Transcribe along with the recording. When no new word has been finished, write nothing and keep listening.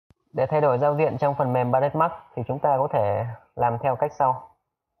Để thay đổi giao diện trong phần mềm Balance Mark thì chúng ta có thể làm theo cách sau.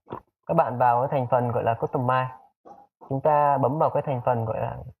 Các bạn vào cái thành phần gọi là Customize. Chúng ta bấm vào cái thành phần gọi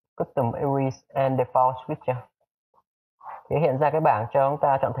là Custom Areas and Default Switcher. Thì hiện ra cái bảng cho chúng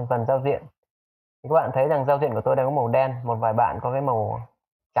ta chọn thành phần giao diện. Thì các bạn thấy rằng giao diện của tôi đang có màu đen, một vài bạn có cái màu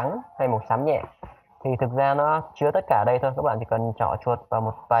trắng hay màu xám nhẹ. Thì thực ra nó chứa tất cả đây thôi. Các bạn chỉ cần chọn chuột vào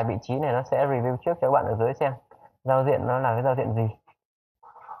một vài vị trí này, nó sẽ review trước cho các bạn ở dưới xem giao diện nó là cái giao diện gì.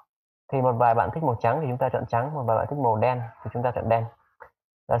 Thì một vài bạn thích màu trắng thì chúng ta chọn trắng, một vài bạn thích màu đen thì chúng ta chọn đen.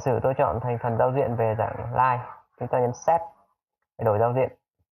 Giả sử tôi chọn thành phần giao diện về dạng line, chúng ta nhấn set để đổi giao diện.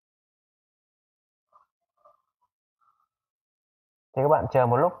 Thì các bạn chờ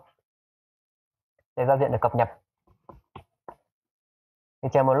một lúc để giao diện được cập nhật. Thì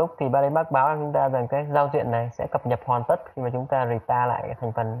chờ một lúc thì Balance báo cho chúng ta rằng cái giao diện này sẽ cập nhật hoàn tất khi mà chúng ta restart lại cái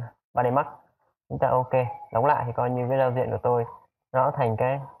thành phần Balance. Chúng ta ok, đóng lại thì coi như cái giao diện của tôi nó thành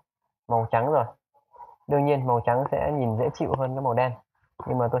cái màu trắng rồi. Đương nhiên màu trắng sẽ nhìn dễ chịu hơn cái màu đen,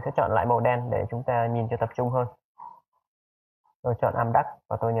 nhưng mà tôi sẽ chọn lại màu đen để chúng ta nhìn cho tập trung hơn. Tôi chọn âm đắc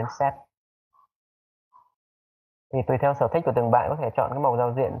và tôi nhấn set. Thì tùy theo sở thích của từng bạn có thể chọn cái màu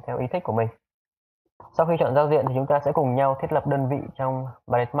giao diện theo ý thích của mình. Sau khi chọn giao diện thì chúng ta sẽ cùng nhau thiết lập đơn vị trong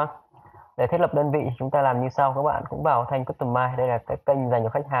Balance. Để thiết lập đơn vị thì chúng ta làm như sau. Các bạn cũng vào thanh Customize, đây là cái kênh dành cho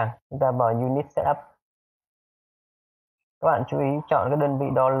khách hàng. Chúng ta vào Unit Setup. Các bạn chú ý chọn cái đơn vị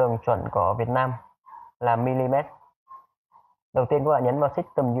đo lường chuẩn của Việt Nam là mm. Đầu tiên các bạn nhấn vào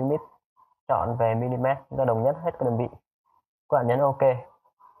System Unit, chọn về mm, chúng ta đồng nhất hết cái đơn vị. Các bạn nhấn OK.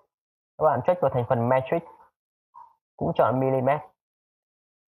 Các bạn check vào thành phần Metric, cũng chọn mm.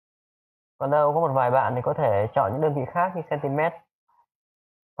 Còn đâu có một vài bạn thì có thể chọn những đơn vị khác như cm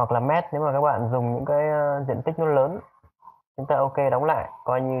hoặc là mét nếu mà các bạn dùng những cái diện tích nó lớn. Chúng ta OK, đóng lại,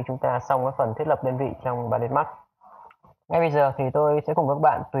 coi như chúng ta xong cái phần thiết lập đơn vị trong Balance. Ngay bây giờ thì tôi sẽ cùng các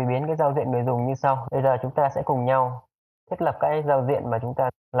bạn tùy biến cái giao diện người dùng như sau. Bây giờ chúng ta sẽ cùng nhau thiết lập cái giao diện mà chúng ta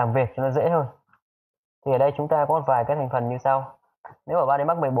làm việc cho nó dễ hơn. Thì ở đây chúng ta có một vài cái thành phần như sau. Nếu ở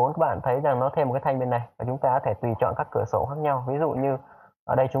Balance 14 các bạn thấy rằng nó thêm một cái thanh bên này và chúng ta có thể tùy chọn các cửa sổ khác nhau. Ví dụ như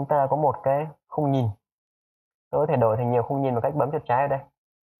ở đây chúng ta có một cái khung nhìn. Tôi có thể đổi thành nhiều khung nhìn bằng cách bấm chuột trái ở đây.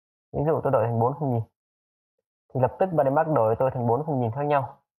 Ví dụ tôi đổi thành 4 khung nhìn. Thì lập tức Balance đổi tôi thành 4 khung nhìn khác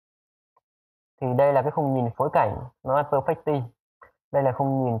nhau. Thì đây là cái khung nhìn phối cảnh, nó là perspective. Đây là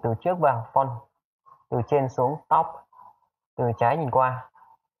khung nhìn từ trước vào front, từ trên xuống top, từ trái nhìn qua.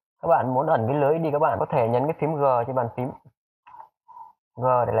 Các bạn muốn ẩn cái lưới đi, các bạn có thể nhấn cái phím G trên bàn phím. G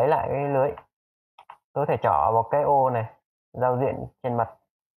để lấy lại cái lưới. Tôi có thể chỏ vào cái ô này, giao diện trên mặt,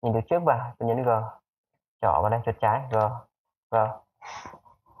 nhìn từ trước vào, tôi nhấn G. Chỏ vào đây, chuột trái, G, G.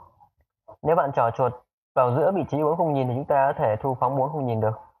 Nếu bạn chỏ chuột vào giữa vị trí 4 khung nhìn thì chúng ta có thể thu phóng 4 khung nhìn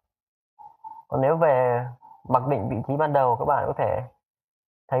được. Còn nếu về mặc định vị trí ban đầu, các bạn có thể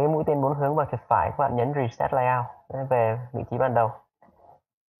thấy cái mũi tên 4 hướng vào chuột phải, các bạn nhấn Reset Layout để về vị trí ban đầu.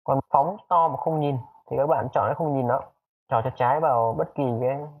 Còn phóng to một khung nhìn thì các bạn chọn cái khung nhìn đó, chọn chuột trái vào bất kỳ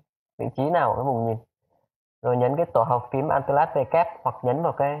cái vị trí nào ở vùng nhìn, rồi nhấn cái tổ hợp phím Alt+V kép hoặc nhấn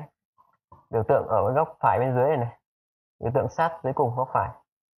vào cái biểu tượng ở cái góc phải bên dưới này, biểu tượng sát dưới cùng góc phải,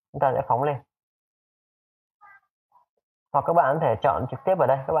 chúng ta sẽ phóng lên. Hoặc các bạn có thể chọn trực tiếp vào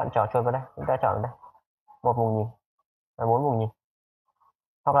đây, các bạn chọn chuột vào đây, chúng ta chọn vào đây một vùng nhìn và 4 vùng nhìn,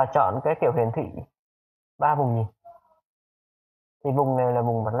 hoặc là chọn cái kiểu hiển thị 3 vùng nhìn. Thì vùng này là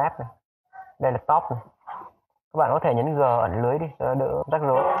vùng mặt left này, đây là top này. Các bạn có thể nhấn G ẩn lưới đi cho đỡ rắc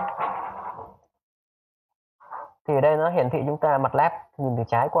rối. Thì ở đây nó hiển thị chúng ta mặt left, nhìn từ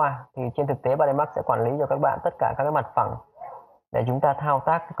trái qua. Thì trên thực tế Balance sẽ quản lý cho các bạn tất cả các cái mặt phẳng để chúng ta thao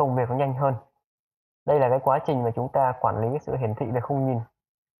tác cái công việc nó nhanh hơn. Đây là cái quá trình mà chúng ta quản lý sự hiển thị về khung nhìn.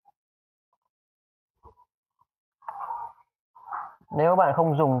 Nếu bạn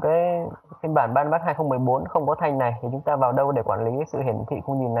không dùng cái phiên bản Balance 2014 không có thanh này thì chúng ta vào đâu để quản lý sự hiển thị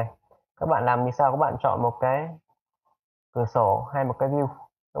khung nhìn này? Các bạn làm như sau, các bạn chọn một cái cửa sổ hay một cái view.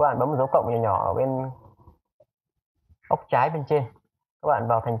 Các bạn bấm dấu cộng nhỏ nhỏ ở bên ốc trái bên trên. Các bạn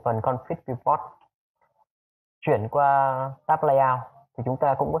vào thành phần Config Report. Chuyển qua Tab Layout thì chúng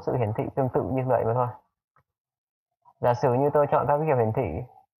ta cũng có sự hiển thị tương tự như vậy mà thôi. Giả sử như tôi chọn các cái kiểu hiển thị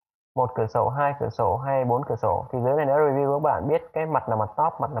một cửa sổ, 2 cửa sổ hay 4 cửa sổ thì dưới này nó review các bạn biết cái mặt là mặt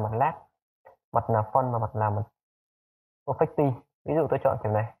top, mặt là mặt left, mặt là front và mặt là mặt perspective. Ví dụ tôi chọn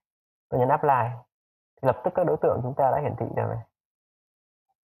kiểu này, tôi nhấn apply thì lập tức các đối tượng chúng ta đã hiển thị được này.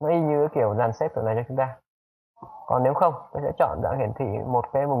 Nó y như cái kiểu dàn xếp kiểu này cho chúng ta. Còn nếu không, tôi sẽ chọn dạng hiển thị một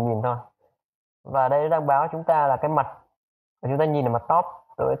cái vùng nhìn thôi. Và đây đang báo chúng ta là cái mặt mà chúng ta nhìn là mặt top.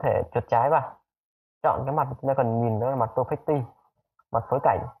 Tôi có thể chuột trái vào, chọn cái mặt chúng ta cần nhìn đó là mặt perspective, mặt phối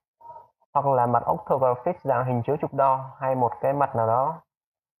cảnh, hoặc là mặt orthographic dạng hình chiếu trục đo, hay một cái mặt nào đó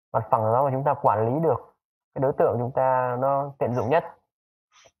mặt phẳng đó mà chúng ta quản lý được cái đối tượng chúng ta nó tiện dụng nhất.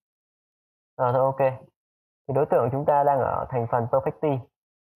 Rồi thôi ok. Thì đối tượng chúng ta đang ở thành phần perfecti,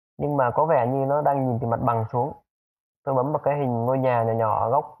 nhưng mà có vẻ như nó đang nhìn từ mặt bằng xuống. Tôi bấm vào cái hình ngôi nhà nhỏ nhỏ ở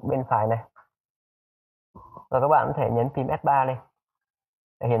góc bên phải này. Rồi các bạn có thể nhấn phím F3 lên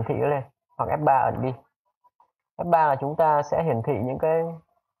để hiển thị nó lên, hoặc F3 ẩn đi. F3 là chúng ta sẽ hiển thị những cái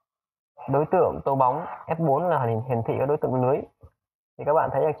đối tượng tô bóng, F4 là hiển thị các đối tượng lưới. Thì các bạn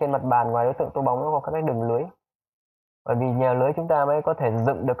thấy ở trên mặt bàn ngoài đối tượng tô bóng nó có các cái đường lưới. Bởi vì nhờ lưới chúng ta mới có thể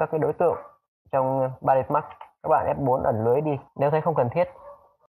dựng được các cái đối tượng trong body smart. Các bạn F4 ẩn lưới đi nếu thấy không cần thiết.